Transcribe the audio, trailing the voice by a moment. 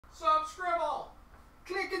Subscribe!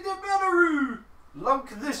 Click the bell,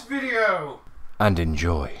 like this video, and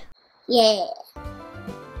enjoy. Yeah.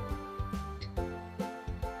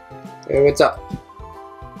 Hey, what's up?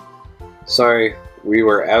 Sorry, we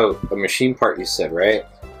were out. A machine part you said, right?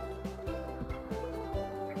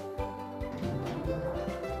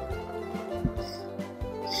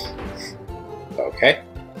 Okay.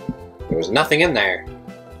 There was nothing in there.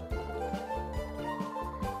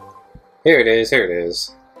 Here it is, here it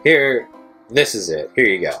is. Here, this is it. Here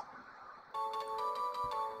you go.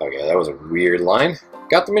 Okay, that was a weird line.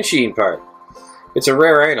 Got the machine part. It's a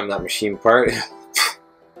rare item, that machine part.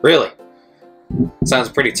 Really? Sounds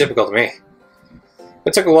pretty typical to me.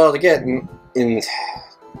 It took a while to get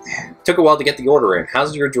took a while to get the order in.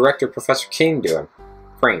 How's your director, Professor Crane, doing?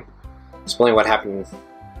 Explain what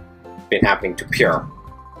been happening to Pure.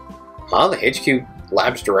 Huh? The HQ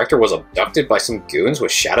Lab's director was abducted by some goons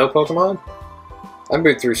with shadow Pokemon? I've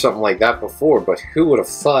been through something like that before, but who would have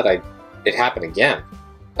thought it'd happen again?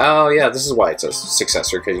 Oh yeah, this is why it's a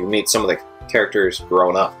successor, because you meet some of the characters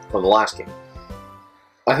grown up from the last game.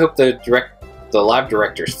 I hope the lab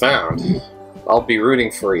director's found. I'll be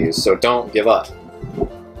rooting for you, so don't give up.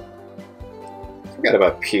 Forgot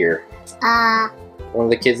about Pierre. One of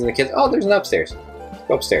the kids in the kids. Oh, there's an upstairs. Let's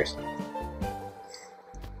go upstairs.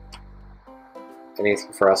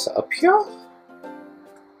 Anything for us up here?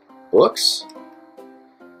 Books?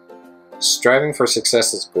 Striving for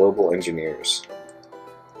success as global engineers.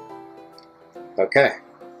 Okay.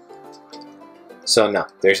 So no,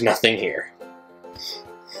 there's nothing here.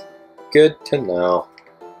 Good to know.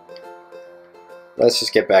 Let's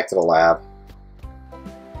just get back to the lab.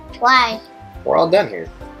 Why? We're all done here.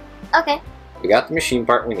 Okay. We got the machine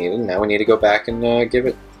part we needed, now we need to go back and give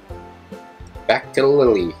it back to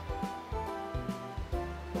Lily.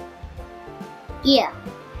 Yeah.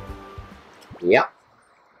 Yep.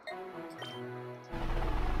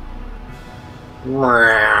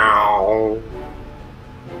 Meow.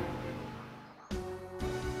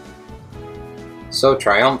 So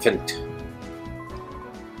triumphant.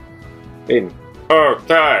 Aiden.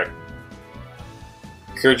 Okay.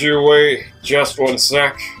 Could you wait just one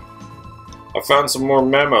sec? I found some more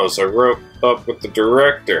memos I wrote up with the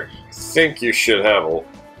director. I think you should have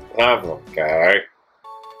them, guy.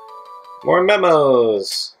 More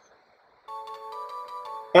memos.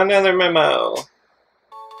 Another memo.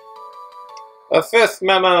 A fifth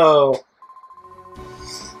memo.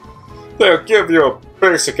 They'll give you a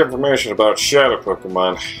basic information about Shadow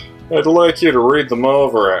Pokemon. I'd like you to read them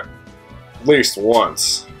over at least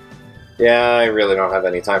once. Yeah, I really don't have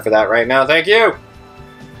any time for that right now, thank you!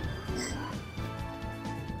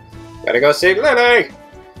 Gotta go see Lily!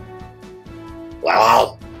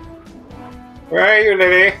 Wow! Where are you,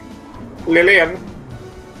 Lily? Lillian?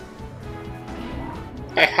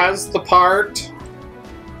 I has the part.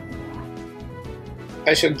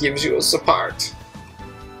 I shall give you a support.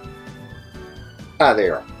 Ah, there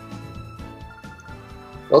you are.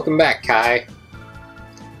 Welcome back, Kai.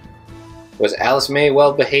 Was Alice May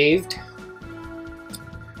well behaved?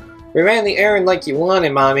 We ran the errand like you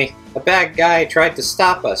wanted, Mommy. A bad guy tried to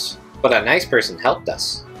stop us, but a nice person helped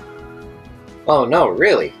us. Oh no,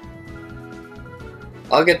 really?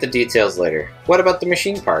 I'll get the details later. What about the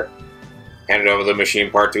machine part? Hand over the machine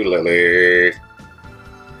part to Lily.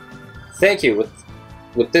 Thank you.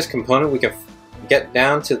 With this component, we can get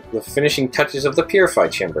down to the finishing touches of the Purify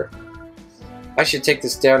Chamber. I should take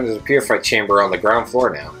this down to the Purify Chamber on the ground floor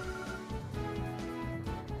now.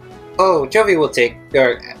 Oh, Jovi will take...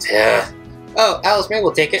 oh, Alice May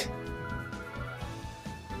will take it.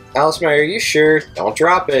 Alice May, are you sure? Don't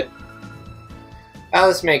drop it.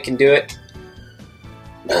 Alice May can do it.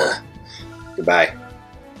 Goodbye.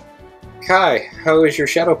 Kai, how is your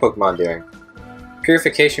shadow Pokemon doing?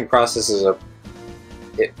 Purification processes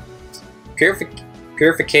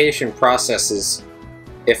purification processes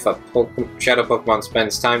if a shadow Pokemon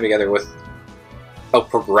spends time together with... Oh,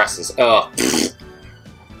 progresses. Oh.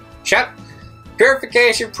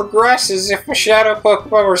 Purification progresses if a shadow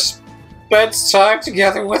Pokemon spends time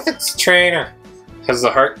together with its trainer. Has the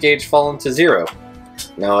heart gauge fallen to 0?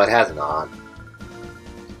 No, it has not.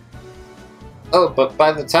 Oh, but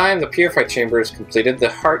by the time the Purify Chamber is completed, the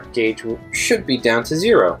heart gauge should be down to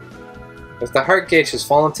 0. If the heart gauge has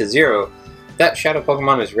fallen to 0, that shadow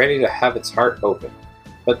Pokemon is ready to have its heart open.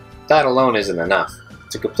 But that alone isn't enough.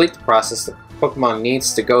 To complete the process, the Pokemon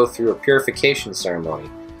needs to go through a purification ceremony.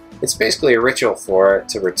 It's basically a ritual for it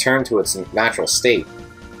to return to its natural state.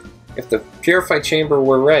 If the Purify Chamber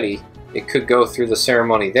were ready, it could go through the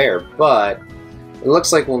ceremony there, but it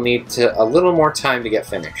looks like we'll need a little more time to get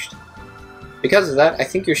finished. Because of that, I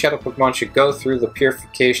think your shadow Pokemon should go through the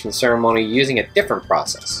purification ceremony using a different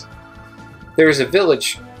process. There is a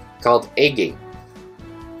village called Agate.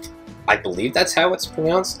 I believe that's how it's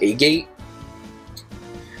pronounced, Agate.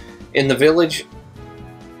 In the village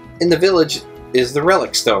is the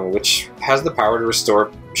Relic Stone, which has the power to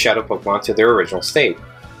restore shadow Pokemon to their original state.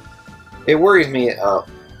 It worries me a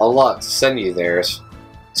lot to send you there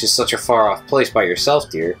to such a far-off place by yourself,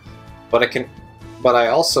 dear, but I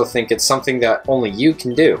also think it's something that only you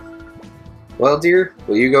can do. Well, dear,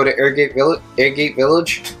 will you go to Agate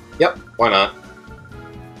Village? Yep, why not?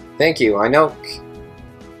 Thank you. I know,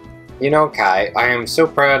 Kai, I am so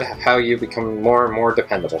proud of how you become more and more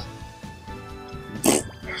dependable.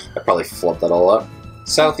 I probably flubbed that all up.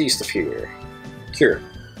 Southeast of here. Cure.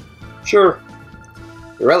 Sure.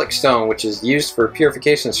 The Relic Stone, which is used for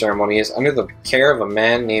purification ceremony, is under the care of a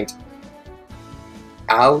man named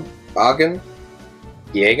Yagan?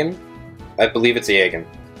 I believe it's Yagan.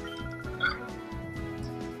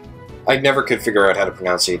 I never could figure out how to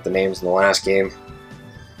pronunciate the names in the last game.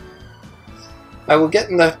 I will get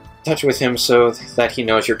in touch with him so that he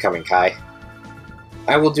knows you're coming, Kai.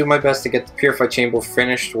 I will do my best to get the Purify Chamber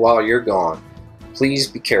finished while you're gone. Please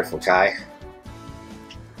be careful, Kai.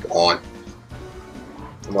 Go on.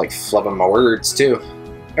 I'm like flubbing my words, too.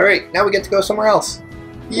 Alright, now we get to go somewhere else.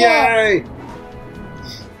 Yay!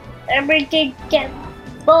 Everything get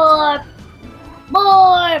more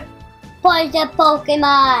poison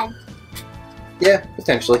Pokemon. Yeah,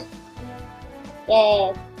 potentially.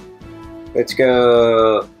 Yay. Let's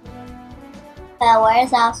go.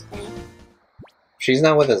 Where's Austin? She's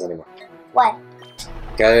not with us anymore. What?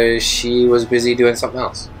 Because she was busy doing something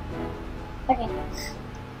else. Okay.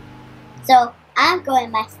 So, I'm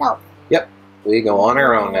going myself. Yep, we go on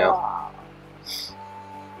our own now.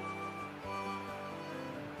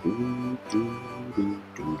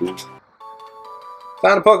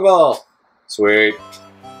 Found a Pokeball! Sweet.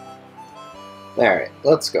 Alright,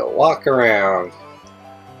 let's go walk around.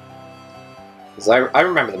 Because I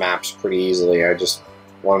remember the maps pretty easily. I just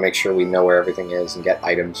want to make sure we know where everything is and get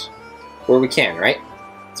items where we can, right?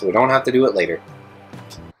 So we don't have to do it later.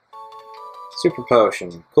 Super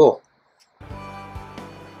Potion. Cool.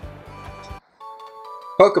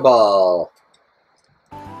 Pokeball!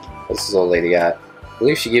 What's this old lady got? I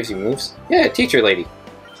believe she gives you moves. Yeah, teacher lady.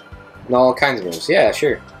 And all kinds of moves. Yeah,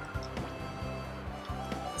 sure.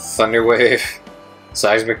 Thunder Wave,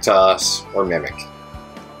 Seismic Toss, or Mimic.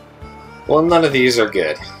 Well, none of these are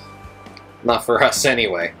good. Not for us,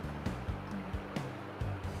 anyway.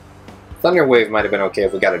 Thunder Wave might have been okay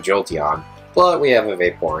if we got a Jolteon, but we have a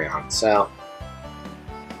Vaporeon, so...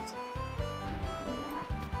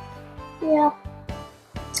 Yeah.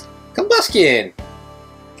 Combustion!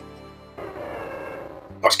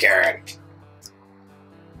 Karen.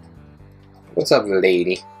 What's up,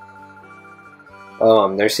 lady?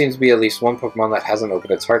 There seems to be at least one Pokemon that hasn't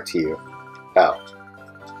opened its heart to you. Oh.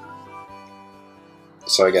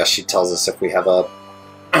 So I guess she tells us if we have a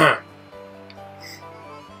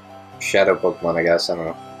Shadow Pokemon, I guess. I don't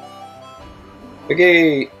know.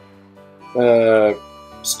 Okay.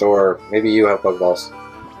 Store. Maybe you have Pokeballs.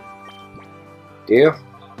 Do you?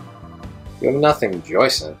 You have nothing,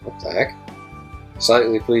 Joyson. What the heck?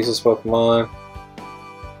 Slightly pleases Pokemon.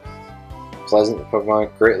 Pleasant Pokemon.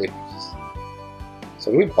 Greatly pleases.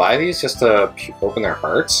 So do we buy these just to open their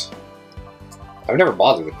hearts? I've never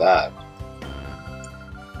bothered with that.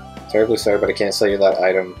 Terribly sorry, but I can't sell you that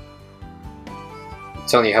item. I'm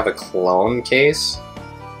telling you have a clone case?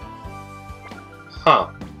 Huh.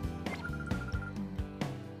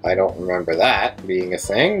 I don't remember that being a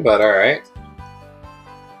thing, but alright.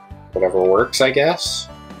 Whatever works, I guess.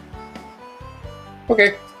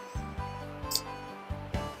 Okay.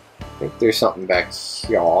 I think there's something back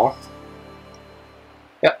here.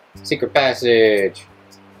 Yep, secret passage.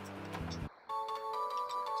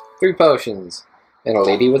 3 potions. And a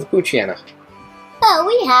lady with a Poochyena. Oh,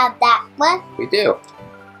 we have that one. We do.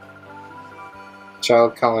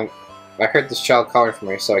 Child calling. I heard this child calling for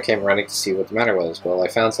me, so I came running to see what the matter was. Well, I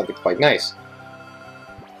found something quite nice.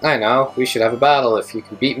 I know, we should have a battle. If you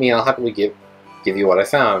can beat me, I'll happily give you what I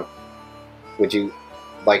found. Would you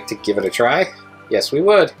like to give it a try? Yes, we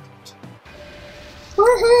would.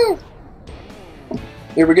 Woohoo!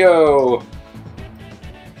 Here we go.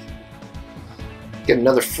 Get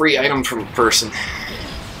another free item from a person.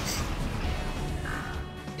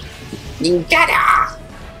 Ninkata!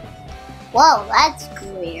 Whoa, that's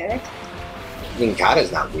weird.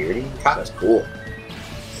 Ninkata's not weird. Ninkata's cool.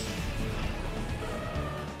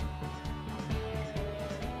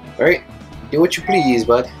 Alright, do what you please,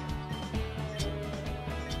 bud.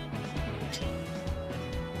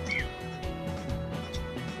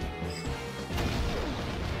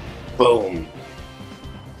 Boom.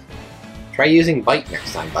 Try using Bite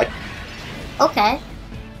next time, bud. Okay.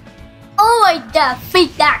 Oh, I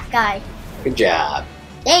defeat that guy. Good job.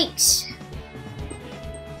 Thanks.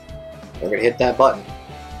 We're gonna hit that button.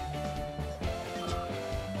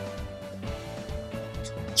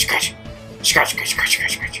 Scratch. Scratch, scratch, scratch,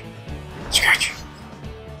 scratch, scratch. Scratch.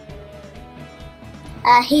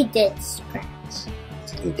 He did scratch.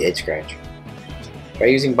 He did scratch. Try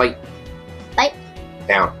using Bite. Bite.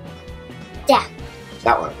 Down. Yeah.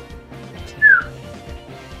 That one.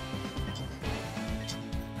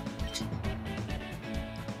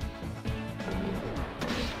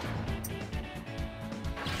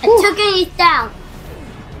 I took it down.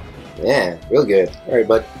 Yeah, real good. Alright,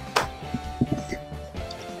 bud.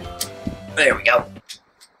 There we go.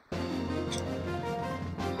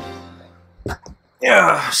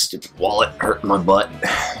 Yeah, stupid wallet hurting my butt.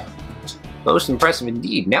 Most impressive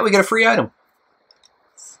indeed. Now we got a free item.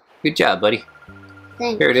 Good job, buddy.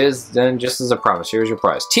 Thanks. Here it is, then just as a promise. Here's your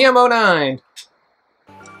prize. TM09!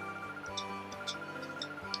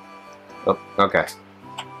 Oh, okay.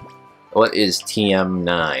 What is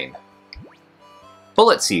TM9?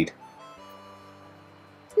 Bullet Seed.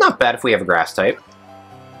 Not bad if we have a grass type.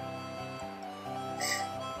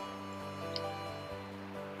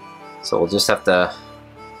 So we'll just have to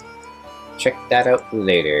check that out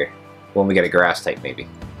later. When we get a grass type, maybe.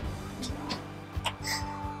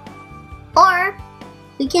 Or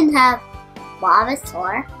we can have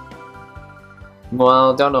Bulbasaur.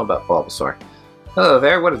 Well, don't know about Bulbasaur. Hello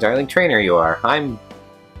there, what a darling trainer you are. I'm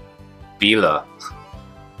Bila.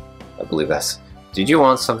 I believe that's. Did you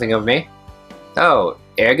want something of me? Oh,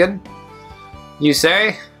 Egan? You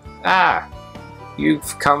say? Ah,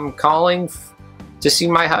 you've come calling to see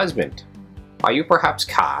my husband. Are you perhaps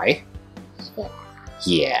Kai? Yeah.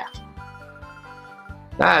 Yeah.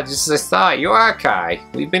 Ah, just as I thought, you are Kai.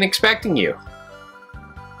 We've been expecting you.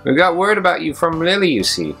 We got word about you from Lily, you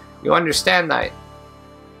see. You understand that...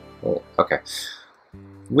 Oh, okay.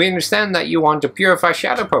 We understand that you want to purify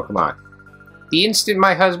Shadow Pokemon. The instant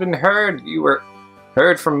my husband heard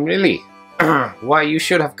from Lily, why, you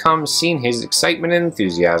should have come seen his excitement and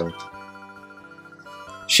enthusiasm.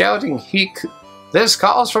 Shouting, this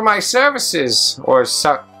calls for my services, or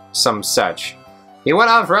some such. He went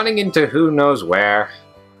off running into who knows where.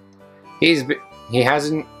 He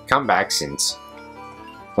hasn't come back since.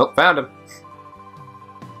 Oh, found him.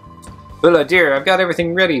 Bula, dear, I've got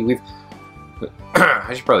everything ready.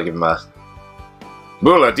 I should probably give him a...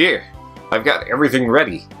 Bula, dear, I've got everything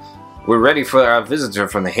ready. We're ready for our visitor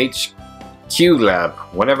from the HQ lab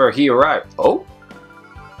whenever he arrives. Oh?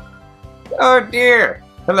 Oh, dear.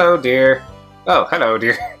 Hello, dear. Oh, hello,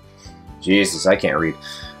 dear. Jesus, I can't read.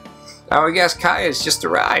 Our guest Kai has just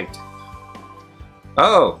arrived.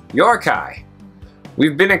 Oh, you're Kai.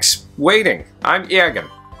 We've been waiting. I'm Egan.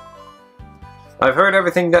 I've heard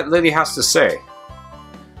everything that Lily has to say.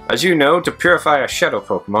 As you know, to purify a Shadow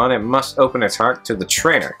Pokemon, it must open its heart to the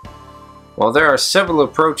trainer. While there are several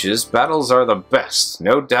approaches, battles are the best,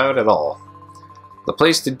 no doubt at all. The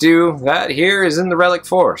place to do that here is in the Relic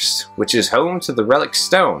Forest, which is home to the Relic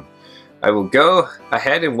Stone. I will go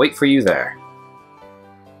ahead and wait for you there.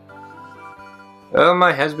 Oh,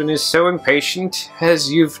 my husband is so impatient,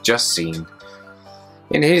 as you've just seen.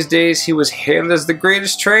 In his days, he was hailed as the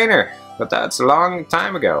greatest trainer, but that's a long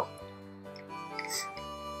time ago.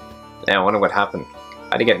 Yeah, I wonder what happened.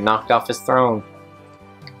 How'd he get knocked off his throne?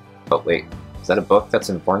 But wait, is that a book that's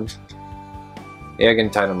important? Yeah, I can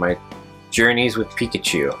title my Journeys with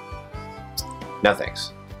Pikachu. No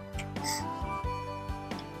thanks.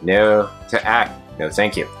 No to act. No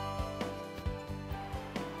thank you.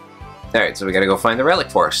 Alright, so we gotta go find the Relic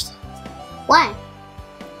Forest. Why?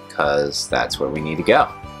 Because that's where we need to go.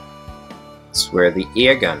 It's where the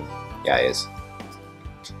ear gun guy is.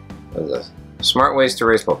 Those are smart ways to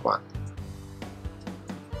raise Pokemon.